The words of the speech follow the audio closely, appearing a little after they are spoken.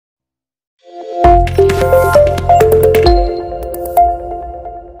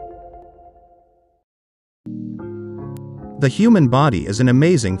The human body is an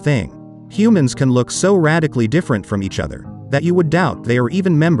amazing thing. Humans can look so radically different from each other that you would doubt they are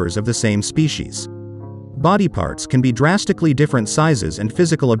even members of the same species. Body parts can be drastically different sizes, and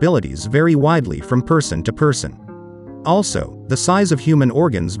physical abilities vary widely from person to person. Also, the size of human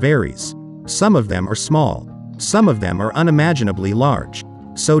organs varies. Some of them are small. Some of them are unimaginably large.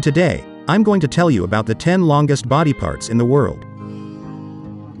 So today, I'm going to tell you about the 10 longest body parts in the world.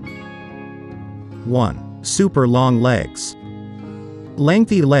 1. Super long legs.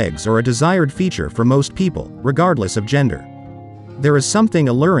 Lengthy legs are a desired feature for most people, regardless of gender. There is something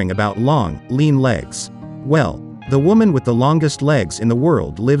alluring about long, lean legs. Well, the woman with the longest legs in the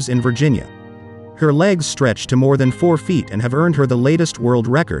world lives in Virginia. Her legs stretch to more than 4 feet and have earned her the latest world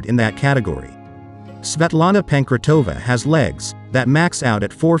record in that category. Svetlana Pankratova has legs that max out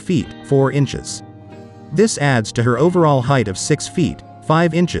at 4 feet, 4 inches. This adds to her overall height of 6 feet,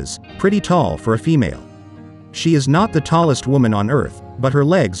 5 inches, pretty tall for a female. She is not the tallest woman on earth, but her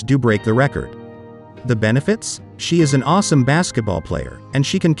legs do break the record. The benefits? She is an awesome basketball player, and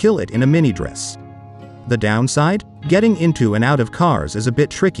she can kill it in a mini dress. The downside? Getting into and out of cars is a bit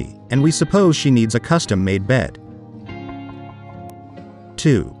tricky, and we suppose she needs a custom-made bed.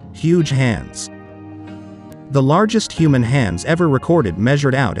 2. Huge hands. The largest human hands ever recorded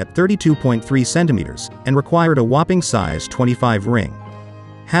measured out at 32.3 centimeters, and required a whopping size 25 ring.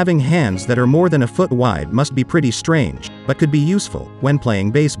 Having hands that are more than a foot wide must be pretty strange, but could be useful when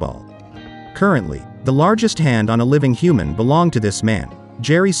playing baseball. Currently, the largest hand on a living human belonged to this man,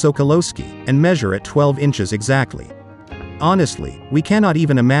 Jerry Sokolowski, and measure at 12 inches exactly. Honestly, we cannot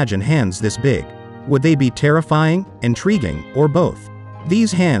even imagine hands this big. Would they be terrifying, intriguing, or both?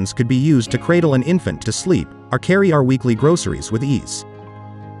 These hands could be used to cradle an infant to sleep, or carry our weekly groceries with ease.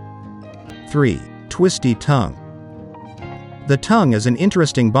 3. Twisty tongue. The tongue is an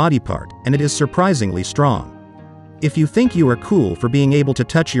interesting body part, and it is surprisingly strong. If you think you are cool for being able to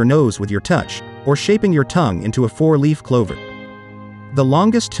touch your nose with your touch, or shaping your tongue into a 4-leaf clover. The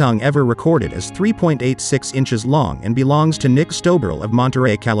longest tongue ever recorded is 3.86 inches long and belongs to Nick Stoberl of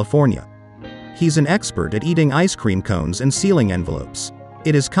Monterey, California. He's an expert at eating ice cream cones and sealing envelopes.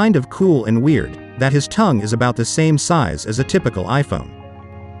 It is kind of cool and weird that his tongue is about the same size as a typical iPhone.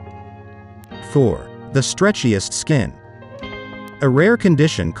 4. The stretchiest skin. A rare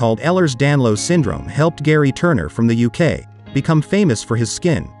condition called Ehlers-Danlos syndrome helped Gary Turner from the UK become famous for his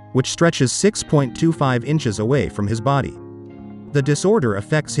skin, which stretches 6.25 inches away from his body. The disorder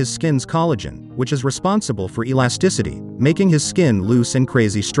affects his skin's collagen, which is responsible for elasticity, making his skin loose and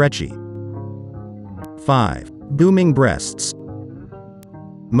crazy stretchy. 5. Booming breasts.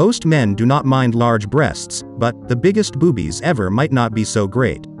 Most men do not mind large breasts, but the biggest boobies ever might not be so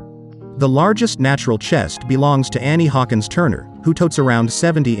great. The largest natural chest belongs to Annie Hawkins Turner, who totes around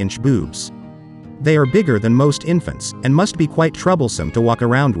 70-inch boobs. They are bigger than most infants, and must be quite troublesome to walk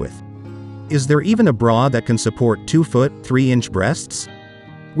around with. Is there even a bra that can support 2-foot, 3-inch breasts?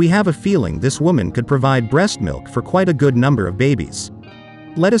 We have a feeling this woman could provide breast milk for quite a good number of babies.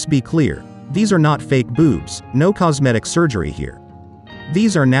 Let us be clear, these are not fake boobs, no cosmetic surgery here.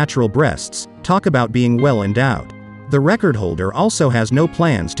 These are natural breasts. Talk about being well endowed. The record holder also has no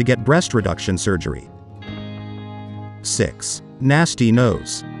plans to get breast reduction surgery. 6. Nasty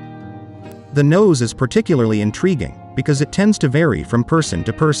nose. The nose is particularly intriguing, because it tends to vary from person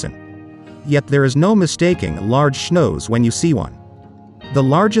to person. Yet there is no mistaking a large schnoz when you see one. The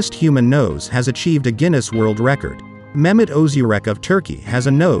largest human nose has achieved a Guinness World Record. Mehmet Özürek of Turkey has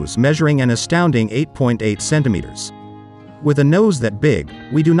a nose measuring an astounding 8.8 centimeters. With a nose that big,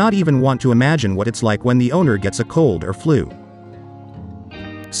 we do not even want to imagine what it's like when the owner gets a cold or flu.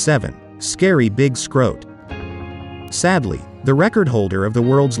 7. Scary big scrot. Sadly, the record holder of the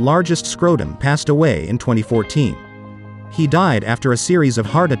world's largest scrotum passed away in 2014. He died after a series of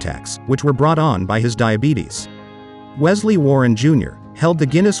heart attacks, which were brought on by his diabetes. Wesley Warren Jr. held the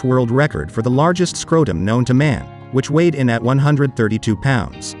Guinness World Record for the largest scrotum known to man, which weighed in at 132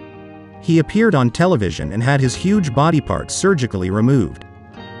 pounds. He appeared on television and had his huge body parts surgically removed.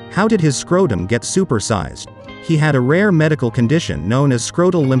 How did his scrotum get supersized? He had a rare medical condition known as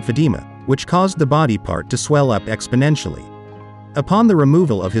scrotal lymphedema, which caused the body part to swell up exponentially. Upon the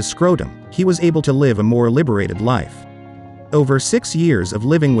removal of his scrotum, he was able to live a more liberated life. Over 6 years of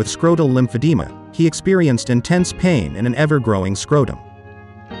living with scrotal lymphedema, he experienced intense pain and an ever-growing scrotum.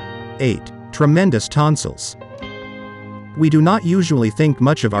 8. Tremendous tonsils. We do not usually think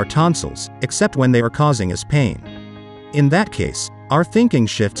much of our tonsils, except when they are causing us pain. In that case, our thinking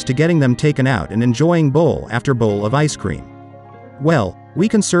shifts to getting them taken out and enjoying bowl after bowl of ice cream. Well, we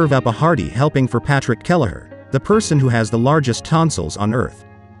can serve up a hearty helping for Patrick Kelleher, the person who has the largest tonsils on earth.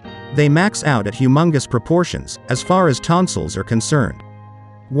 They max out at humongous proportions, as far as tonsils are concerned.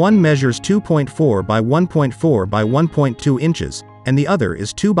 One measures 2.4 by 1.4 by 1.2 inches, and the other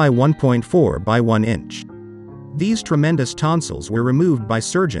is 2 by 1.4 by 1 inch. These tremendous tonsils were removed by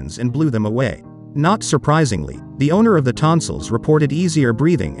surgeons and blew them away. Not surprisingly, the owner of the tonsils reported easier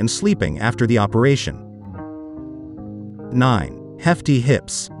breathing and sleeping after the operation. 9. Hefty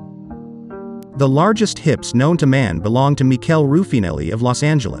hips. The largest hips known to man belong to Michele Ruffinelli of Los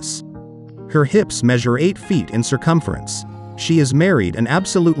Angeles. Her hips measure 8 feet in circumference. She is married and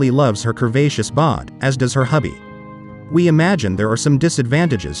absolutely loves her curvaceous bod, as does her hubby. We imagine there are some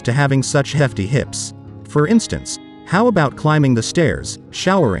disadvantages to having such hefty hips. For instance, how about climbing the stairs,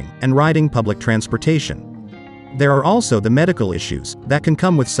 showering, and riding public transportation? There are also the medical issues that can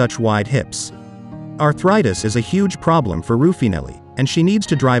come with such wide hips. Arthritis is a huge problem for Ruffinelli, and she needs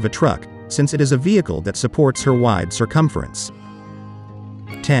to drive a truck, since it is a vehicle that supports her wide circumference.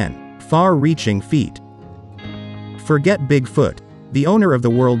 10. Far-reaching feet. Forget Bigfoot. The owner of the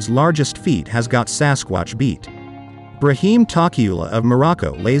world's largest feet has got Sasquatch beat. Brahim Taqiullah of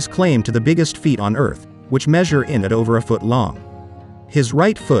Morocco lays claim to the biggest feet on Earth, which measure in at over a foot long. His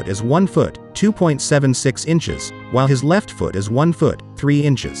right foot is 1 foot, 2.76 inches, while his left foot is 1 foot, 3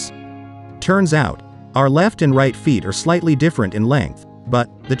 inches. Turns out, our left and right feet are slightly different in length, but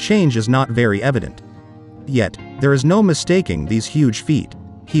the change is not very evident. Yet, there is no mistaking these huge feet.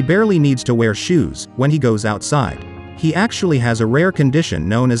 He barely needs to wear shoes when he goes outside. He actually has a rare condition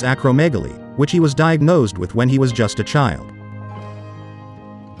known as acromegaly, which he was diagnosed with when he was just a child.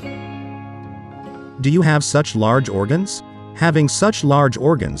 Do you have such large organs? Having such large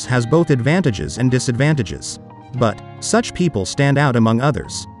organs has both advantages and disadvantages. But such people stand out among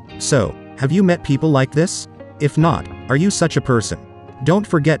others. So, have you met people like this? If not, are you such a person? Don't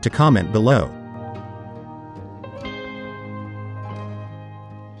forget to comment below.